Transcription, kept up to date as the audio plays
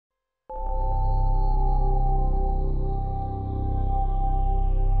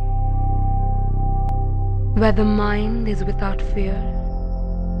where the mind is without fear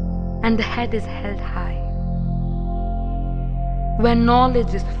and the head is held high, where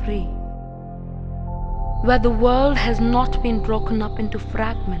knowledge is free, where the world has not been broken up into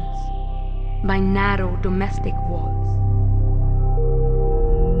fragments by narrow domestic walls.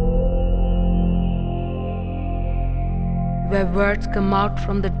 Where words come out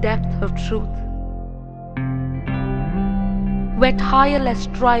from the depth of truth, where tireless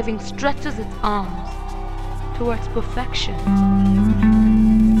striving stretches its arms towards perfection,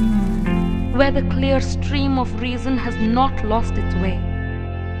 where the clear stream of reason has not lost its way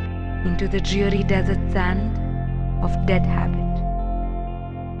into the dreary desert sand of dead habit,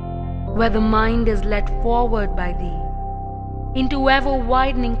 where the mind is led forward by thee into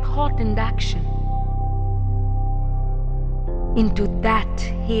ever-widening thought and action, into that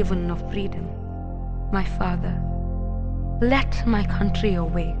haven of freedom. My Father, let my country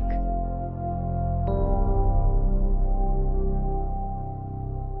awake.